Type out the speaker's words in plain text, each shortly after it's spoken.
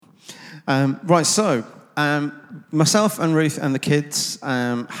Right, so myself and Ruth and the kids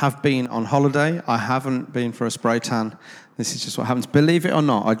have been on holiday. I haven't been for a spray tan. This is just what happens. Believe it or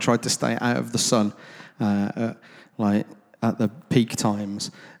not, I tried to stay out of the sun, at the peak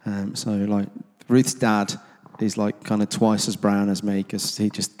times. So Ruth's dad is kind of twice as brown as me because he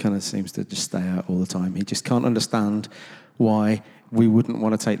just kind of seems to just stay out all the time. He just can't understand why we wouldn't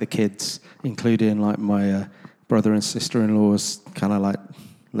want to take the kids, including my brother and sister-in-law's kind of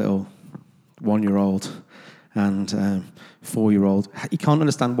little 1-year-old and 4-year-old. He can't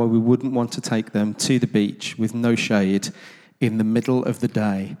understand why we wouldn't want to take them to the beach with no shade in the middle of the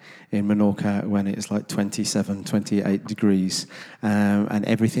day in Menorca when it's 27, 28 degrees and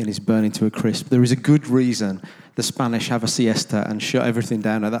everything is burning to a crisp. There is a good reason the Spanish have a siesta and shut everything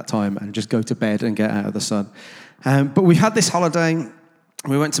down at that time and just go to bed and get out of the sun. But we had this holiday.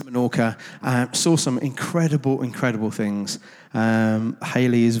 We went to Menorca, saw some incredible things.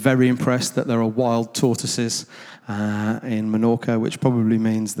 Hayley is very impressed that there are wild tortoises in Menorca, which probably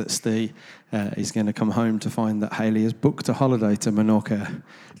means that Steve is going to come home to find that Hayley has booked a holiday to Menorca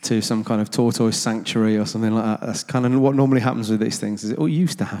to some kind of tortoise sanctuary or something like that. That's kind of what normally happens with these things. It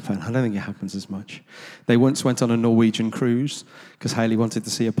used to happen. I don't think it happens as much. They once went on a Norwegian cruise because Hayley wanted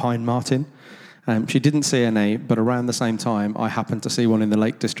to see a pine marten. She didn't see any, but around the same time, I happened to see one in the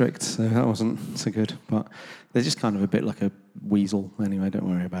Lake District, so that wasn't so good. But they're just kind of a bit like a weasel. Anyway, don't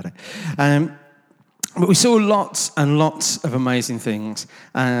worry about it. But we saw lots and lots of amazing things.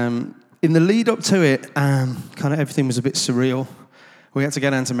 In the lead up to it, kind of everything was a bit surreal. We had to get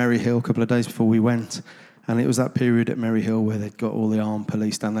down to Merry Hill a couple of days before we went, and it was that period at Merry Hill where they'd got all the armed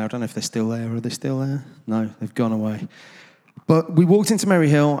police down there. I don't know if they're still there. Are they still there? No, they've gone away. But we walked into Merry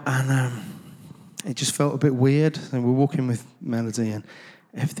Hill, and it just felt a bit weird. And we were walking with Melody, and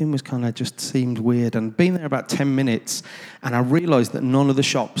everything was kind of just seemed weird. And been there about 10 minutes, and I realised that none of the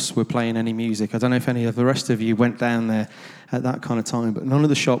shops were playing any music. I don't know if any of the rest of you went down there at that kind of time, but none of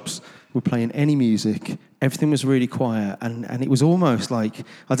the shops were playing any music. Everything was really quiet, and it was almost like,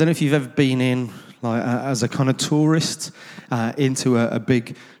 I don't know if you've ever been in, as a kind of tourist, into a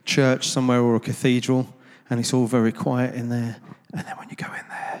big church somewhere or a cathedral, and it's all very quiet in there. And then when you go in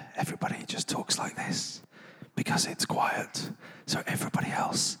there, everybody just talks like this because it's quiet. So everybody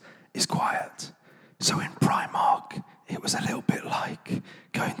else is quiet. So in Primark, it was a little bit like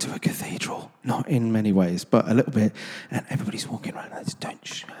going to a cathedral. Not in many ways, but a little bit. And everybody's walking around and they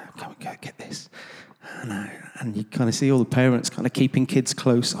just, come and go, get this. And you kind of see all the parents kind of keeping kids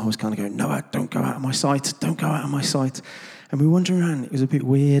close. I was kind of going, no, don't go out of my sight. Don't go out of my sight. And we were wandering around. It was a bit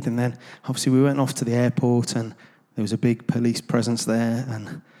weird. And then obviously we went off to the airport, and there was a big police presence there,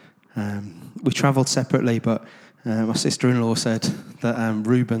 and we travelled separately, but my sister-in-law said that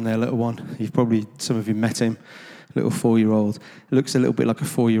Reuben, their little one, some of you met him, little 4-year-old, looks a little bit like a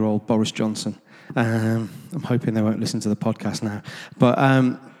 4-year-old Boris Johnson. I'm hoping they won't listen to the podcast now. But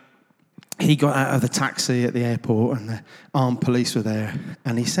he got out of the taxi at the airport, and the armed police were there,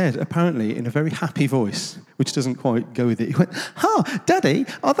 and he said, apparently in a very happy voice, which doesn't quite go with it, he went, Daddy,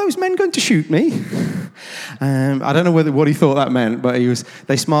 are those men going to shoot me? I don't know what he thought that meant, but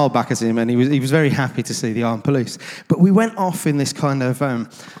they smiled back at him, and he was very happy to see the armed police. But we went off in this kind of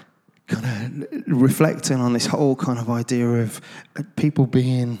reflecting on this whole kind of idea of people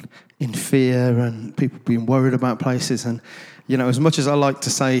being in fear and people being worried about places. And as much as I like to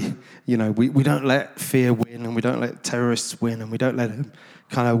say, we don't let fear win, and we don't let terrorists win, and we don't let them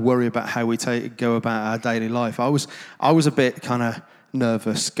kind of worry about how we go about our daily life. I was a bit kind of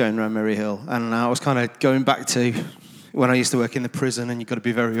nervous going around Merry Hill, and I was kind of going back to when I used to work in the prison, and you've got to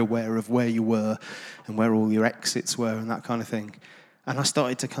be very aware of where you were and where all your exits were and that kind of thing. And I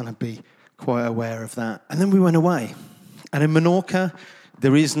started to kind of be quite aware of that. And then we went away. And in Menorca,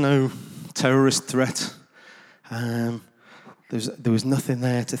 there is no terrorist threat. There was nothing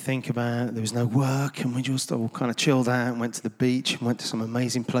there to think about. There was no work, and we just all kind of chilled out and went to the beach and went to some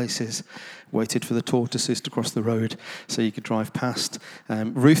amazing places, waited for the tortoises to cross the road so you could drive past.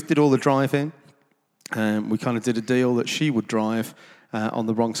 Ruth did all the driving. We kind of did a deal that she would drive on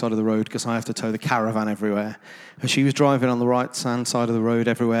the wrong side of the road because I have to tow the caravan everywhere. And she was driving on the right-hand side of the road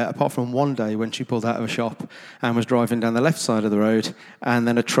everywhere, apart from one day when she pulled out of a shop and was driving down the left side of the road, and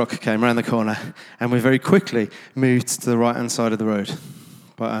then a truck came around the corner, and we very quickly moved to the right-hand side of the road.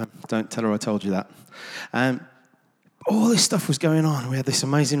 But don't tell her I told you that. All this stuff was going on. We had this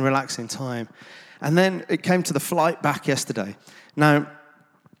amazing, relaxing time. And then it came to the flight back yesterday. Now,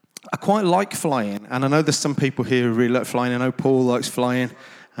 I quite like flying, and I know there's some people here who really like flying. I know Paul likes flying,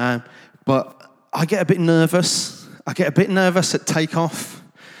 but I get a bit nervous. I get a bit nervous at takeoff.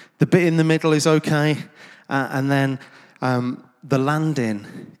 The bit in the middle is okay, and then the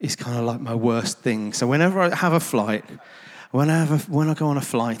landing is kind of like my worst thing. So whenever I have a flight, when I go on a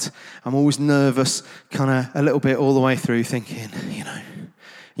flight, I'm always nervous, kind of a little bit all the way through, thinking,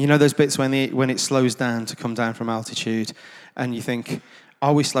 you know those bits when it slows down to come down from altitude, and you think,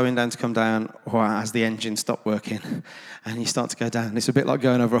 are we slowing down to come down, or has the engine stopped working? And you start to go down. It's a bit like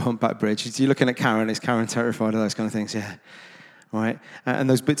going over a humpback bridge. You're looking at Karen. Is Karen terrified of those kind of things? Yeah. Right? And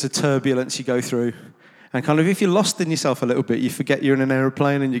those bits of turbulence you go through. And kind of if you're lost in yourself a little bit, you forget you're in an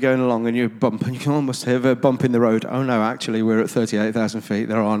aeroplane and you're going along and you bump, and you can almost have a bump in the road. Oh, no, actually, we're at 38,000 feet.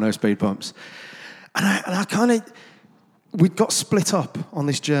 There are no speed bumps. And I kind of... We'd got split up on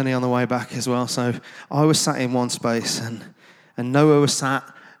this journey on the way back as well. So I was sat in one space, and Noah was sat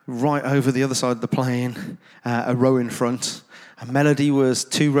right over the other side of the plane, a row in front. And Melody was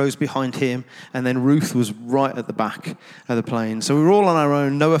 2 rows behind him, and then Ruth was right at the back of the plane. So we were all on our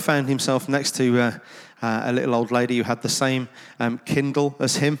own. Noah found himself next to a little old lady who had the same Kindle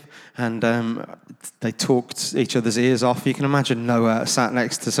as him, and they talked each other's ears off. You can imagine Noah sat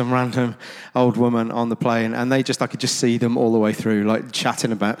next to some random old woman on the plane, and I could just see them all the way through, like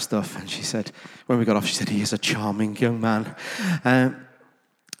chatting about stuff. And she said, when we got off, she said, he is a charming young man.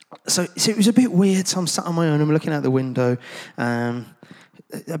 So it was a bit weird. So I'm sat on my own, I'm looking out the window, a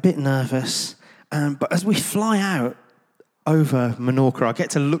bit nervous. But as we fly out over Menorca, I get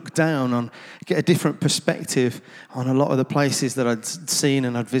to look down get a different perspective on a lot of the places that I'd seen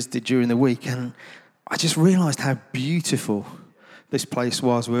and I'd visited during the week. And I just realised how beautiful this place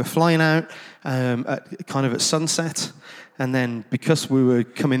was. We were flying out at sunset. And then because we were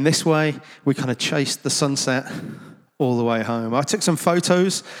coming this way, we kind of chased the sunset all the way home. I took some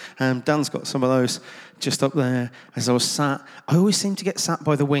photos. Dan's got some of those just up there as I was sat. I always seem to get sat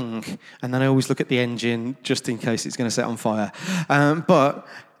by the wing, and then I always look at the engine just in case it's going to set on fire. But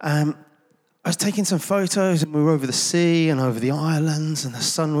I was taking some photos, and we were over the sea and over the islands, and the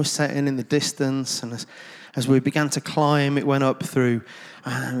sun was setting in the distance. And as we began to climb, it went up through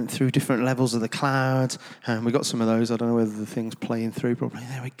different levels of the clouds. And we got some of those. I don't know whether the thing's playing through properly.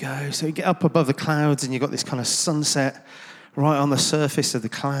 There we go. So you get up above the clouds, and you've got this kind of sunset right on the surface of the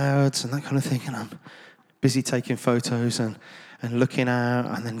clouds and that kind of thing. And I'm busy taking photos and looking out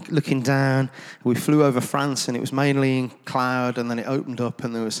and then looking down. We flew over France, and it was mainly in cloud, and then it opened up,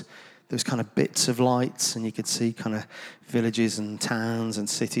 and there was kind of bits of lights, and you could see kind of villages and towns and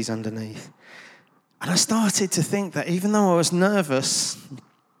cities underneath. And I started to think that even though I was nervous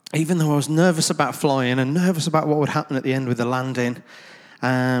about flying and nervous about what would happen at the end with the landing,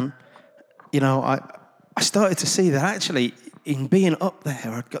 I started to see that actually in being up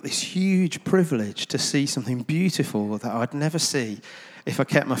there, I'd got this huge privilege to see something beautiful that I'd never see if I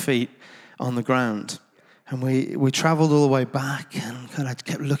kept my feet on the ground. And we travelled all the way back and kind of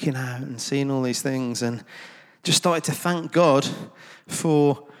kept looking out and seeing all these things, and just started to thank God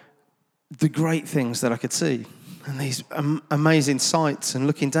for the great things that I could see and these amazing sights, and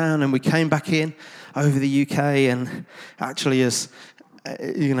looking down. And we came back in over the UK, and actually as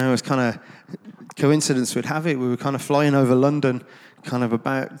kind of coincidence would have it, we were kind of flying over London kind of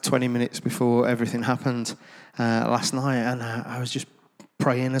about 20 minutes before everything happened last night. And I was just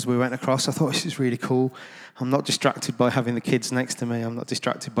praying as we went across. I thought, this is really cool. I'm not distracted by having the kids next to me. I'm not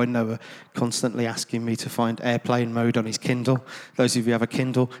distracted by Noah constantly asking me to find airplane mode on his Kindle. Those of you who have a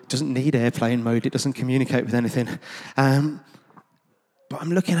Kindle, it doesn't need airplane mode. It doesn't communicate with anything. But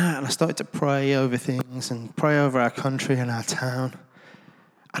I'm looking out, and I started to pray over things and pray over our country and our town.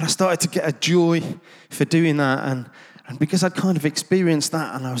 And I started to get a joy for doing that. And because I'd kind of experienced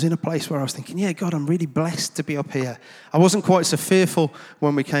that, and I was in a place where I was thinking, yeah, God, I'm really blessed to be up here. I wasn't quite so fearful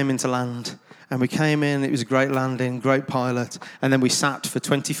when we came into land. And we came in, it was a great landing, great pilot. And then we sat for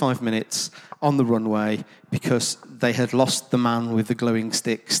 25 minutes on the runway because they had lost the man with the glowing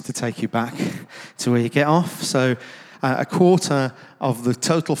sticks to take you back to where you get off. So a quarter of the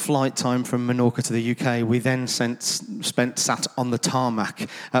total flight time from Menorca to the UK, we then spent sat on the tarmac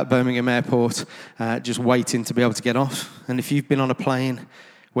at Birmingham Airport, just waiting to be able to get off. And if you've been on a plane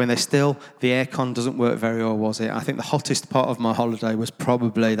when the aircon doesn't work very well, was it? I think the hottest part of my holiday was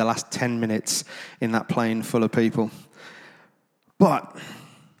probably the last 10 minutes in that plane full of people. But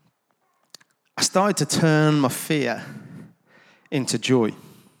I started to turn my fear into joy.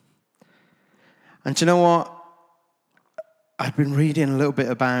 And do you know what? I've been reading a little bit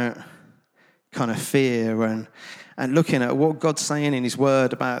about kind of fear and looking at what God's saying in his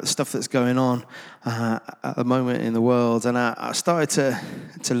word about the stuff that's going on at the moment in the world. And I started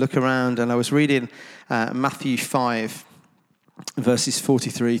to look around, and I was reading Matthew 5, verses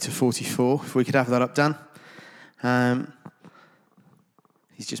 43 to 44. If we could have that up, Dan.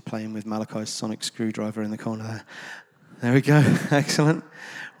 He's just playing with Malachi's sonic screwdriver in the corner There we go. Excellent.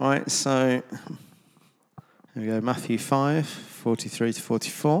 Right, so here we go. Matthew 5, 43 to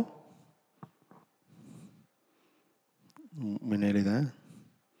 44. We're nearly there.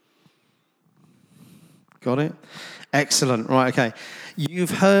 Got it? Excellent. Right, okay. You've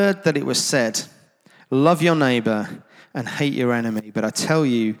heard that it was said, love your neighbor and hate your enemy. But I tell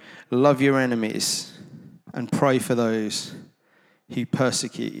you, love your enemies and pray for those who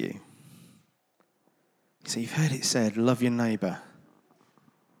persecute you. So you've heard it said, love your neighbor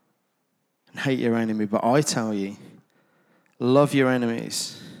and hate your enemy. But I tell you, love your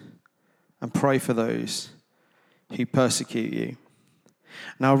enemies and pray for those who persecute you.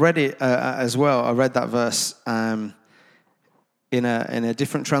 Now I read it as well. I read that verse in a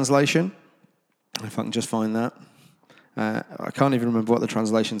different translation. If I can just find that. I can't even remember what the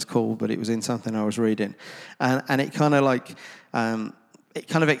translation's called, but it was in something I was reading, and it kind of like it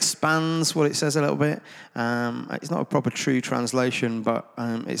kind of expands what it says a little bit. It's not a proper true translation, but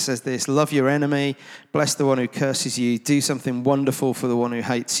it says this: love your enemy, bless the one who curses you, do something wonderful for the one who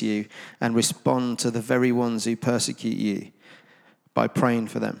hates you, and respond to the very ones who persecute you by praying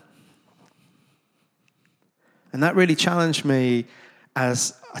for them. And that really challenged me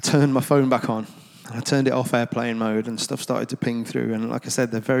as I turned my phone back on. I turned it off airplane mode and stuff started to ping through. And like I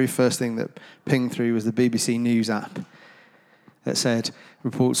said, the very first thing that pinged through was the BBC News app that said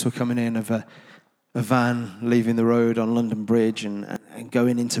reports were coming in of a van leaving the road on London Bridge and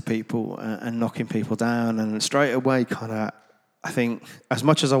going into people and knocking people down. And straight away, kind of, I think, as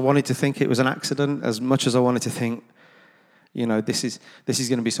much as I wanted to think it was an accident, as much as I wanted to think, you know, this is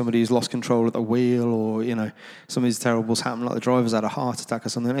going to be somebody who's lost control of the wheel, or, you know, some of these terribles happen, like the driver's had a heart attack or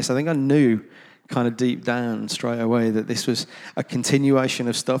something like this. I think I knew kind of deep down straight away that this was a continuation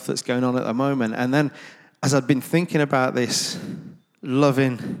of stuff that's going on at the moment. And then as I'd been thinking about this,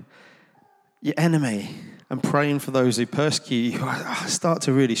 loving your enemy and praying for those who persecute you, I start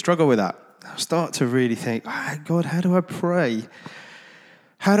to really struggle with that. I start to really think, oh, God, how do I pray?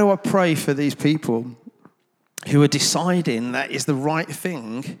 How do I pray for these people who are deciding that is the right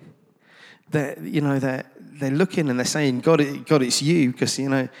thing? That, you know, they're looking and they're saying, God, it's you, because, you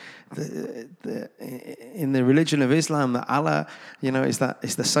know, in the religion of Islam, that Allah, you know, is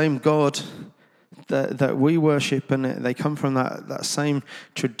the same God that we worship, and they come from that same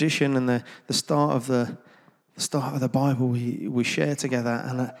tradition and the start of the Bible we share together.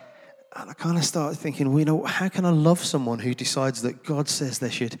 And I kind of started thinking, well, you know, how can I love someone who decides that God says they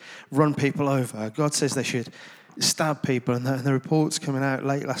should run people over, God says they should stab people, and the reports coming out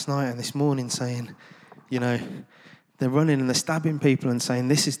late last night and this morning saying, you know, they're running and they're stabbing people and saying,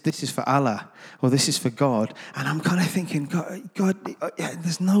 this is for Allah, or this is for God. And I'm kind of thinking, God,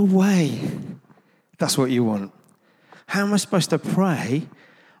 there's no way that's what you want. How am I supposed to pray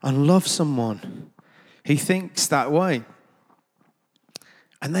and love someone who thinks that way?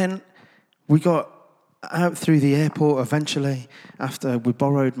 And then we got out through the airport eventually after we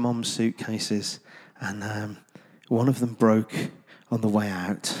borrowed Mom's suitcases, and one of them broke on the way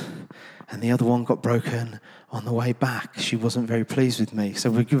out, and the other one got broken on the way back. She wasn't very pleased with me.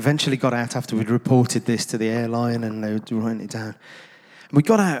 So we eventually got out after we'd reported this to the airline and they were writing it down. And we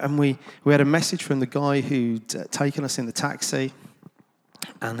got out and we had a message from the guy who'd taken us in the taxi,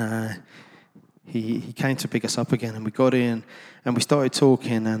 and he came to pick us up again, and we got in and we started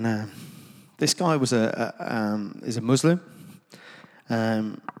talking, and this guy was is a Muslim,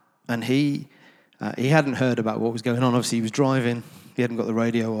 and he hadn't heard about what was going on. Obviously, he was driving. He hadn't got the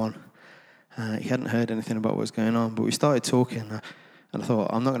radio on. He hadn't heard anything about what was going on. But we started talking, and I thought,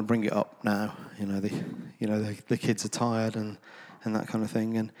 I'm not going to bring it up now. You know, the kids are tired and that kind of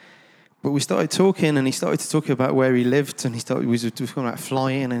thing. But we started talking, and he started to talk about where he lived, and he was talking about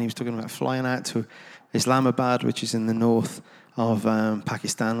flying, and he was talking about flying out to Islamabad, which is in the north of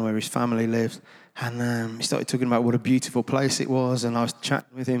Pakistan, where his family lived. And he started talking about what a beautiful place it was, and I was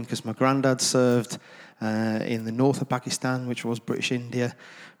chatting with him because my granddad served in the north of Pakistan, which was British India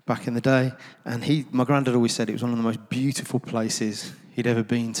back in the day. And my granddad always said it was one of the most beautiful places he'd ever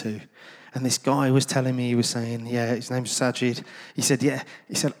been to. And this guy was telling me, he was saying, yeah, his name's Sajid. He said, yeah,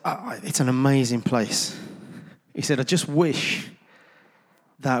 it's an amazing place. He said, I just wish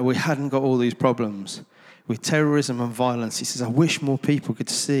that we hadn't got all these problems with terrorism and violence. He says, I wish more people could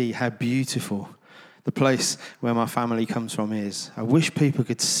see how beautiful the place where my family comes from is. I wish people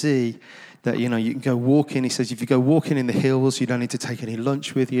could see that, you know, you can go walking. He says, if you go walking in the hills, you don't need to take any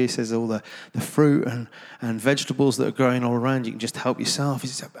lunch with you. He says, all the fruit and vegetables that are growing all around, you can just help yourself. He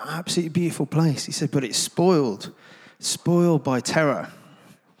says, it's an absolutely beautiful place. He said, but it's spoiled by terror.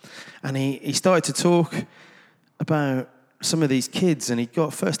 And he started to talk about some of these kids, and he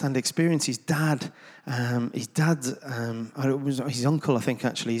got first-hand experience. His dad, his uncle, I think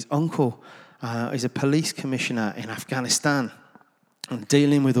actually, his uncle is a police commissioner in Afghanistan, and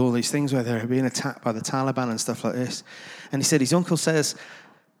dealing with all these things where they're being attacked by the Taliban and stuff like this. And he said his uncle says,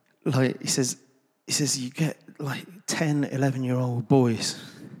 he says you get like 10, 11-year-old boys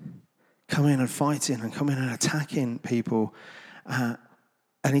coming and fighting and coming and attacking people, and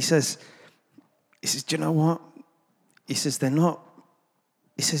he says, do you know what? He says they're not.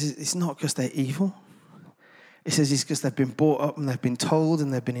 He says it's not because they're evil. He says it's because they've been brought up and they've been told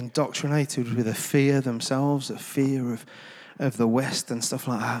and they've been indoctrinated with a fear themselves, a fear of the West and stuff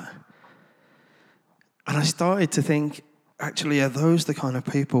like that. And I started to think, actually, are those the kind of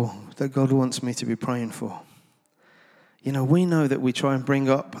people that God wants me to be praying for? You know, we know that we try and bring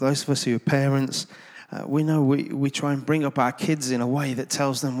up, those of us who are parents, we know we try and bring up our kids in a way that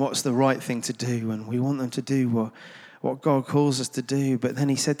tells them what's the right thing to do, and we want them to do what God calls us to do. But then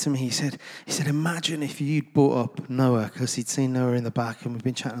he said to me, he said, imagine if you'd brought up Noah, because he'd seen Noah in the back and we've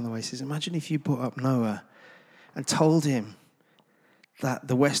been chatting on the way. He says, imagine if you brought up Noah and told him that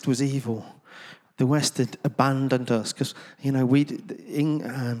the West was evil. The West had abandoned us because, you know,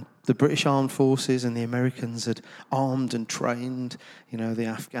 the British Armed Forces and the Americans had armed and trained, you know, the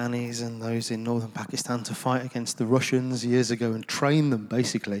Afghanis and those in northern Pakistan to fight against the Russians years ago and train them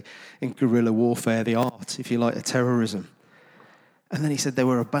basically in guerrilla warfare, the art, if you like, of terrorism. And then he said they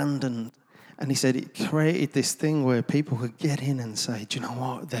were abandoned. And he said it created this thing where people could get in and say, do you know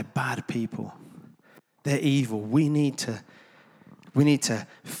what? They're bad people. They're evil. We need to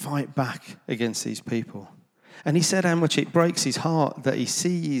fight back against these people. And he said how much it breaks his heart that he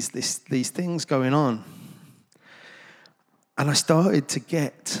sees these things going on. And I started to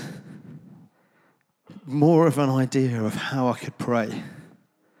get more of an idea of how I could pray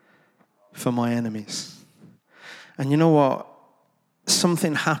for my enemies. And you know what?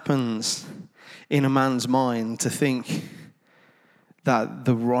 Something happens in a man's mind to think that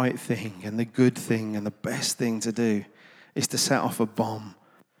the right thing and the good thing and the best thing to do is to set off a bomb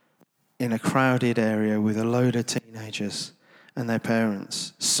in a crowded area with a load of teenagers and their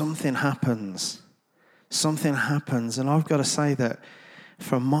parents. Something happens. And I've got to say that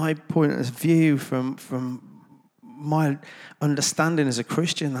from my point of view, from my understanding as a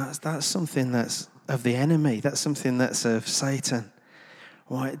Christian, that's something that's of the enemy. That's something that's of Satan.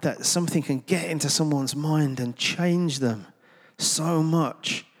 Right? That something can get into someone's mind and change them so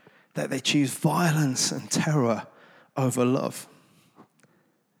much that they choose violence and terror over love.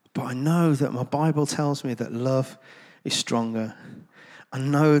 But I know that my Bible tells me that love is stronger. I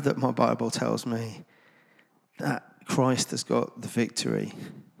know that my Bible tells me that Christ has got the victory.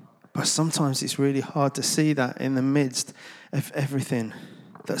 But sometimes it's really hard to see that in the midst of everything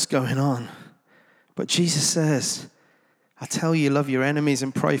that's going on. But Jesus says, I tell you, love your enemies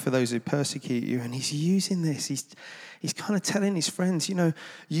and pray for those who persecute you. And he's using this. He's kind of telling his friends, you know,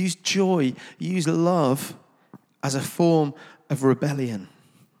 use joy, use love as a form of rebellion.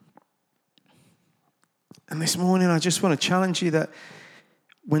 And this morning, I just want to challenge you that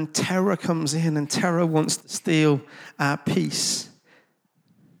when terror comes in and terror wants to steal our peace,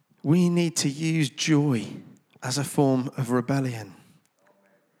 we need to use joy as a form of rebellion.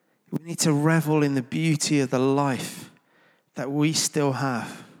 We need to revel in the beauty of the life that we still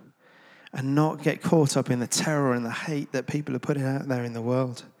have and not get caught up in the terror and the hate that people are putting out there in the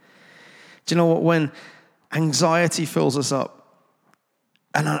world. Do you know what? When anxiety fills us up,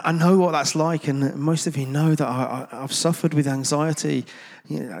 and I know what that's like, and most of you know that I've suffered with anxiety,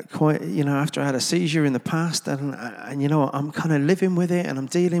 after I had a seizure in the past, and you know, I'm kind of living with it and I'm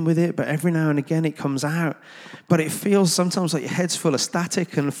dealing with it, but every now and again it comes out. But it feels sometimes like your head's full of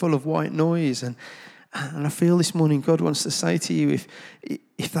static and full of white noise, and I feel this morning God wants to say to you,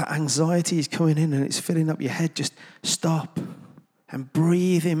 if that anxiety is coming in and it's filling up your head, just stop and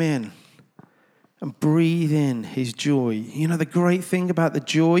breathe Him in. And breathe in His joy. You know, the great thing about the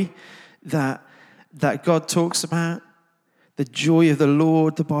joy that God talks about, the joy of the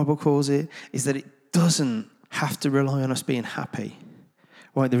Lord, the Bible calls it, is that it doesn't have to rely on us being happy.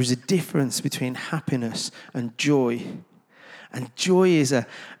 Right? There is a difference between happiness and joy. And joy is a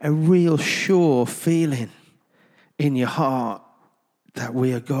real sure feeling in your heart that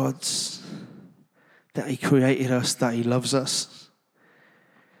we are God's, that He created us, that He loves us.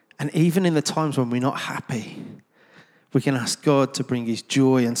 And even in the times when we're not happy, we can ask God to bring His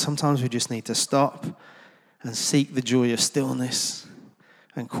joy. And sometimes we just need to stop and seek the joy of stillness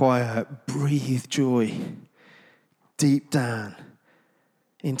and quiet. Breathe joy deep down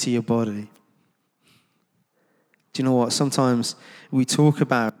into your body. Do you know what? Sometimes we talk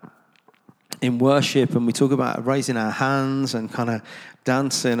about in worship, and we talk about raising our hands and kind of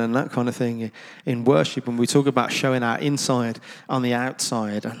dancing and that kind of thing in worship, and we talk about showing our inside on the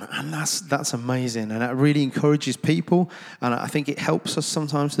outside, and that's amazing, and it really encourages people, and I think it helps us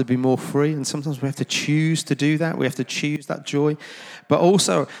sometimes to be more free, and sometimes we have to choose to do that. We have to choose that joy, but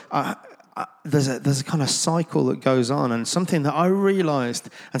also there's a kind of cycle that goes on, and something that I realized,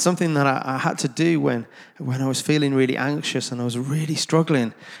 and something that I had to do when I was feeling really anxious and I was really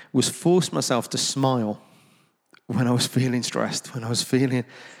struggling, was force myself to smile when I was feeling stressed, when I was feeling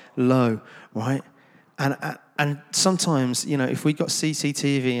low, right? And sometimes, if we got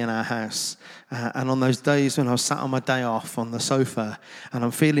CCTV in our house, and on those days when I was sat on my day off on the sofa and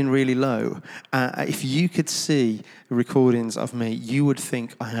I'm feeling really low, if you could see recordings of me, you would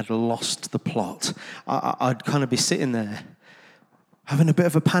think I had lost the plot. I'd kind of be sitting there having a bit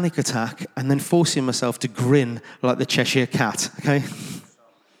of a panic attack and then forcing myself to grin like the Cheshire Cat, okay?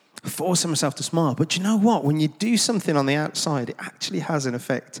 Forcing myself to smile. But you know what? When you do something on the outside, it actually has an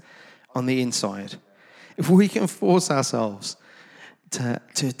effect on the inside. If we can force ourselves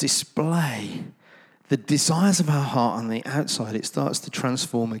to display the desires of our heart on the outside, it starts to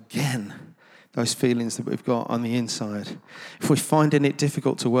transform again those feelings that we've got on the inside. If we're finding it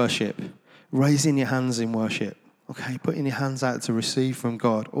difficult to worship, raising your hands in worship, okay, putting your hands out to receive from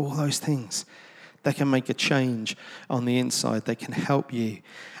God, all those things, they can make a change on the inside. They can help you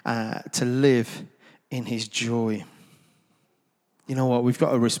to live in his joy. You know what? We've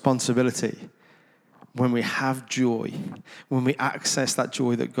got a responsibility when we have joy, when we access that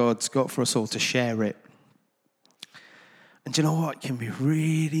joy that God's got for us all, to share it. And do you know what? It can be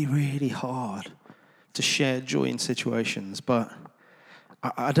really, really hard to share joy in situations. But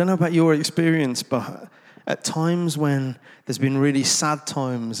I don't know about your experience, but at times when there's been really sad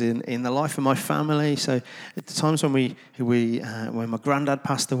times in the life of my family, so at the times when when my granddad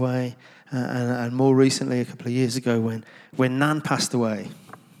passed away, and more recently a couple of years ago when Nan passed away,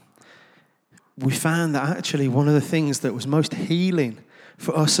 we found that actually one of the things that was most healing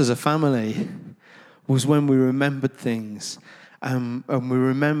for us as a family was when we remembered things, and we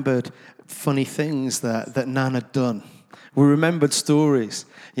remembered funny things that Nan had done. We remembered stories.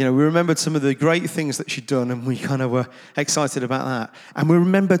 We remembered some of the great things that she'd done, and we kind of were excited about that. And we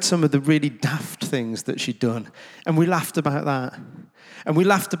remembered some of the really daft things that she'd done, and we laughed about that. And we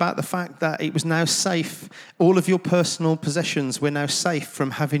laughed about the fact that it was now safe. All of your personal possessions were now safe from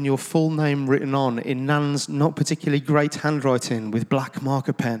having your full name written on in Nan's not particularly great handwriting with black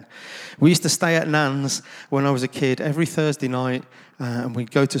marker pen. We used to stay at Nan's when I was a kid every Thursday night, and we'd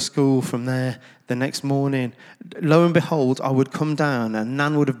go to school from there the next morning. Lo and behold, I would come down and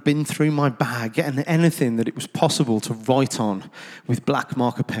Nan would have been through my bag, getting anything that it was possible to write on with black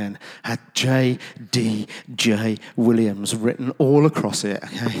marker pen, had J.D.J. Williams written all across it,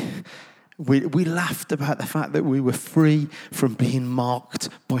 okay? We laughed about the fact that we were free from being marked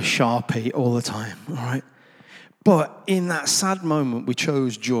by Sharpie all the time, all right? But in that sad moment, we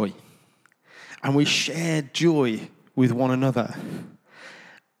chose joy. And we shared joy with one another.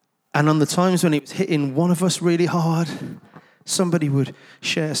 And on the times when it was hitting one of us really hard, somebody would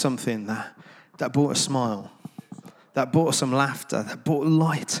share something that brought a smile, that brought some laughter, that brought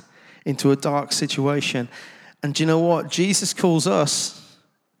light into a dark situation. And do you know what? Jesus calls us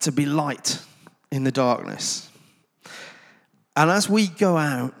to be light in the darkness. And as we go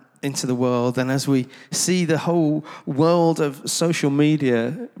out into the world, and as we see the whole world of social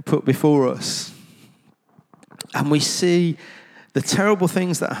media put before us, and we see the terrible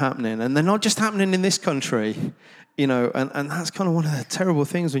things that are happening, and they're not just happening in this country, and that's kind of one of the terrible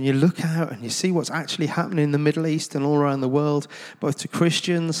things when you look out and you see what's actually happening in the Middle East and all around the world, both to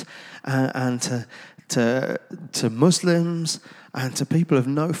Christians and to Muslims and to people of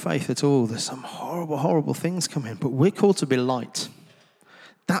no faith at all. There's some horrible, horrible things coming, but we're called to be light.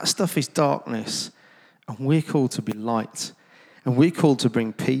 That stuff is darkness, and we're called to be light. And we're called to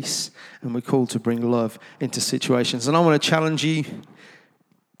bring peace, and we're called to bring love into situations. And I want to challenge you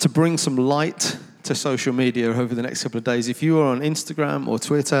to bring some light to social media over the next couple of days. If you are on Instagram or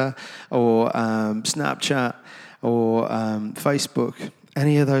Twitter or Snapchat or Facebook,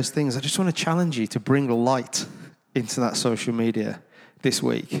 any of those things, I just want to challenge you to bring light into that social media this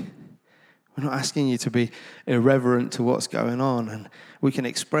week. We're not asking you to be irreverent to what's going on, and we can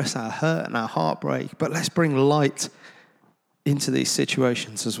express our hurt and our heartbreak, but let's bring light into these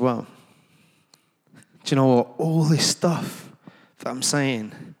situations as well. Do you know what? All this stuff that I'm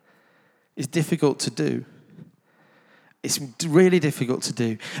saying is difficult to do. It's really difficult to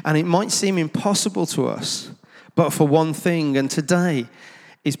do. And it might seem impossible to us, but for one thing, and today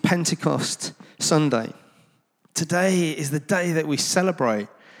is Pentecost Sunday. Today is the day that we celebrate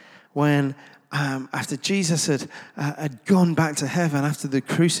when after Jesus had gone back to heaven, after the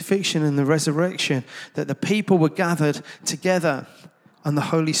crucifixion and the resurrection, that the people were gathered together and the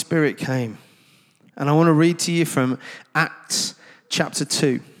Holy Spirit came. And I want to read to you from Acts chapter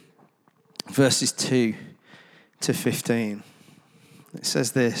 2, verses 2 to 15. It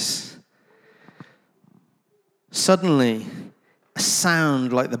says this: "Suddenly, a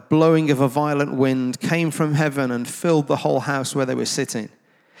sound like the blowing of a violent wind came from heaven and filled the whole house where they were sitting.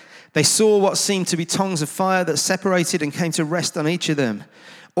 They saw what seemed to be tongues of fire that separated and came to rest on each of them.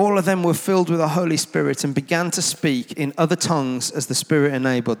 All of them were filled with the Holy Spirit and began to speak in other tongues as the Spirit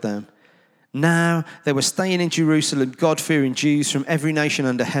enabled them. Now they were staying in Jerusalem, God-fearing Jews from every nation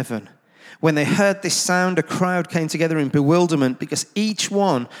under heaven. When they heard this sound, a crowd came together in bewilderment because each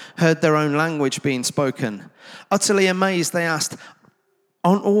one heard their own language being spoken. Utterly amazed, they asked,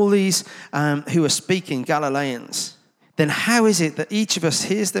 'Aren't all these who are speaking Galileans? Then how is it that each of us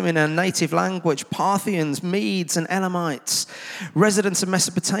hears them in our native language, Parthians, Medes, and Elamites, residents of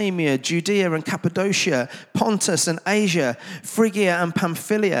Mesopotamia, Judea and Cappadocia, Pontus and Asia, Phrygia and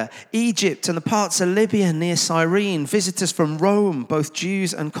Pamphylia, Egypt and the parts of Libya near Cyrene, visitors from Rome, both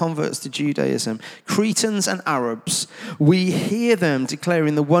Jews and converts to Judaism, Cretans and Arabs? We hear them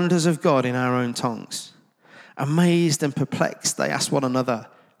declaring the wonders of God in our own tongues.' Amazed and perplexed, they asked one another,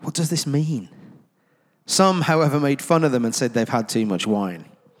 'What does this mean?' Some, however, made fun of them and said they've had too much wine.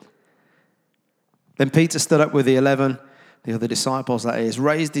 Then Peter stood up with the 11, the other disciples that is,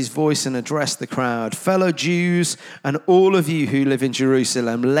 raised his voice and addressed the crowd. 'Fellow Jews and all of you who live in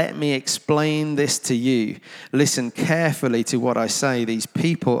Jerusalem, let me explain this to you. Listen carefully to what I say. These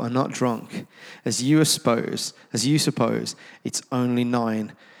people are not drunk, as you suppose. It's only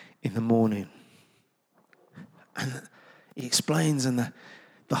 9 a.m. And he explains, and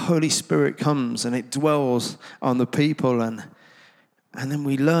the Holy Spirit comes and it dwells on the people. And then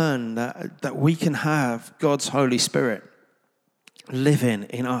we learn that we can have God's Holy Spirit living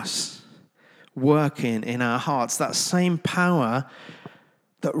in us, working in our hearts. That same power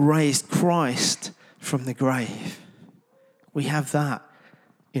that raised Christ from the grave. We have that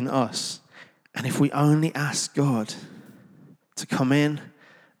in us. And if we only ask God to come in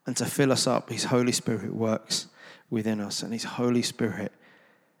and to fill us up, His Holy Spirit works within us. And His Holy Spirit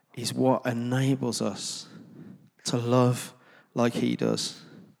is what enables us to love like He does,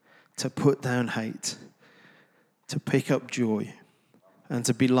 to put down hate, to pick up joy, and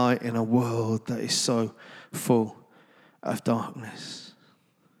to be light in a world that is so full of darkness.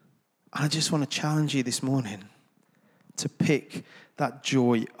 I just want to challenge you this morning to pick that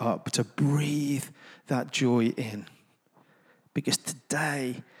joy up, to breathe that joy in. Because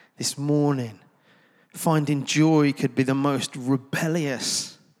today, this morning, finding joy could be the most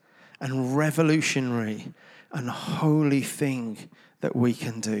rebellious and revolutionary and holy thing that we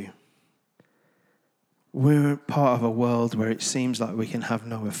can do. We're part of a world where it seems like we can have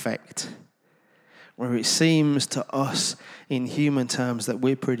no effect, where it seems to us in human terms that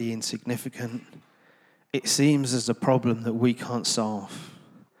we're pretty insignificant. It seems as a problem that we can't solve.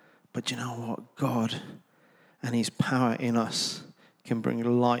 But you know what? God and His power in us can bring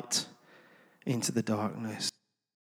light into the darkness.